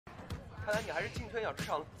看来你还是进退鸟职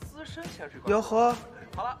场资深潜水官。哟呵，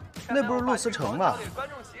好了，那不是陆思成吗？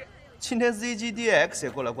今天 ZGDX 也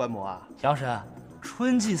过来观摩啊。杨神，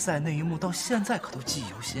春季赛那一幕到现在可都记忆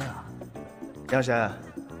犹新啊。杨神，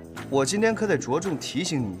我今天可得着重提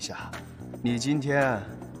醒你一下，你今天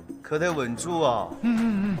可得稳住哦。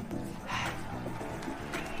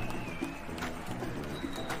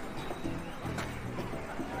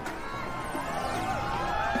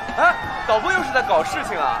哎，导播又是在搞事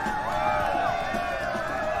情啊！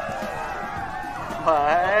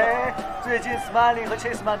喂，最近 Smiling 和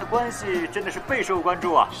Chaseman 的关系真的是备受关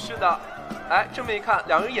注啊。是的，哎，这么一看，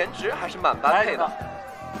两人颜值还是蛮般配的。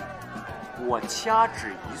我掐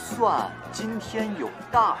指一算，今天有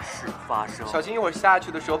大事发生。小心一会儿下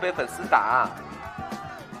去的时候被粉丝打。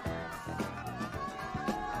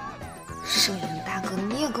摄影大哥，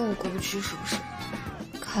你也跟我过不去是不是？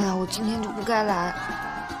看来我今天就不该来。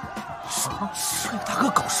什么？摄影大哥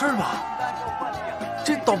搞事儿吧？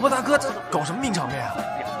这导播大哥这搞什么名场面啊？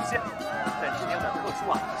表现，但今天有点特殊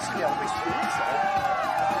啊，是两位选手，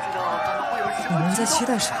不知道他们会有什么。你们在期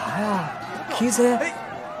待啥呀 ？KZ，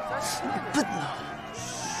 不。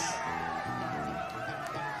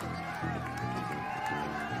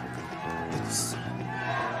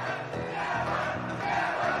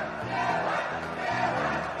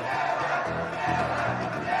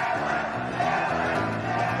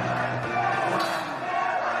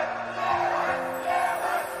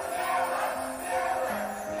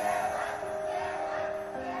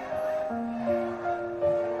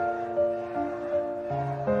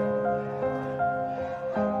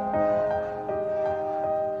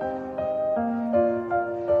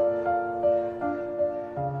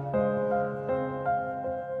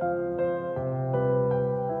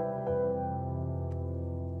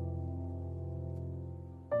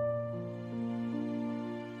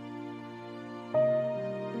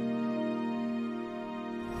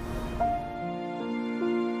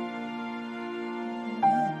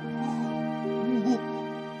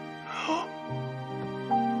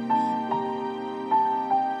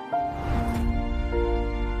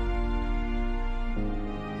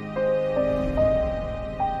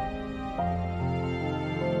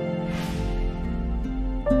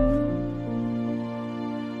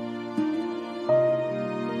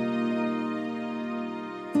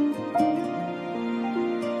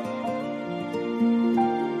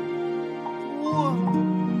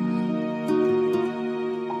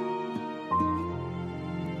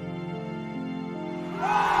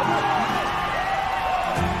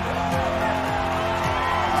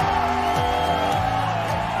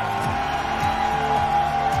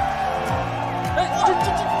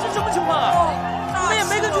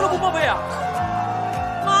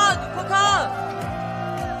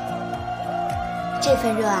这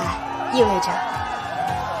份热爱意味着，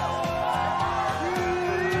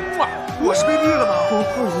我是被绿了吗？不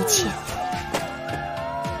顾一切。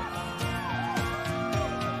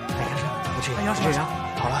哎，杨晨，不去。哎，杨晨，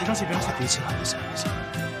好了，别生气，别生气，别气了，别气了，别气了。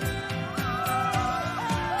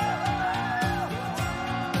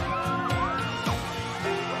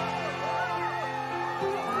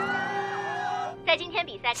在今天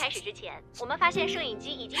比赛开始之前，我们发现摄影机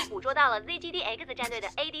已经捕捉到了 ZGDX 战队的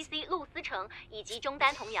ADC 陆思成以及中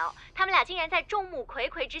单童瑶，他们俩竟然在众目睽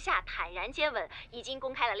睽之下坦然接吻，已经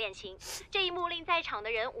公开了恋情。这一幕令在场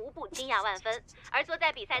的人无不惊讶万分，而坐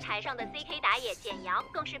在比赛台上的 CK 打野简阳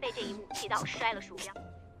更是被这一幕气到摔了鼠标。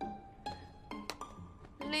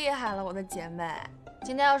厉害了，我的姐妹！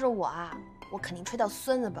今天要是我啊，我肯定吹到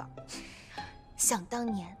孙子辈儿。想当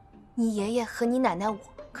年，你爷爷和你奶奶我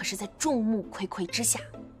可是在众目睽睽之下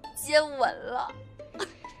接吻了。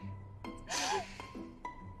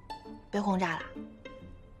别轰炸了，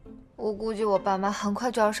我估计我爸妈很快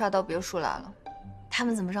就要杀到别墅来了。他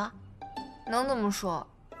们怎么说？能怎么说？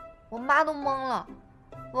我妈都懵了，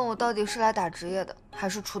问我到底是来打职业的，还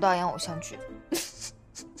是出道演偶像剧。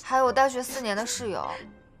还有我大学4年的室友，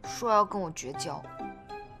说要跟我绝交。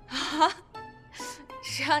啊？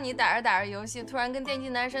谁让你打着打着游戏，突然跟电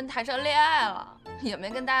竞男神谈上恋爱了，也没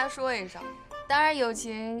跟大家说一声。当然，友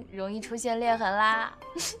情容易出现裂痕啦。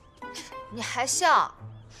你还笑？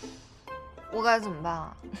我该怎么办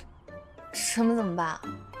啊？什么怎么办？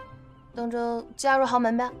等着加入豪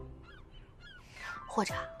门呗，或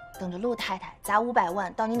者等着陆太太砸500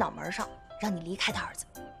万到你脑门上，让你离开他儿子。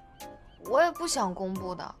我也不想公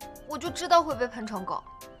布的，我就知道会被喷成狗。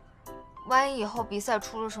万一以后比赛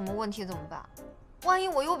出了什么问题怎么办？万一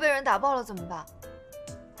我又被人打爆了怎么办？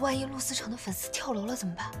万一陆思成的粉丝跳楼了怎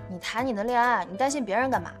么办？你谈你的恋爱，你担心别人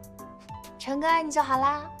干嘛？成哥爱你就好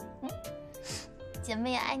啦。姐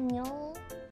妹也爱你哦。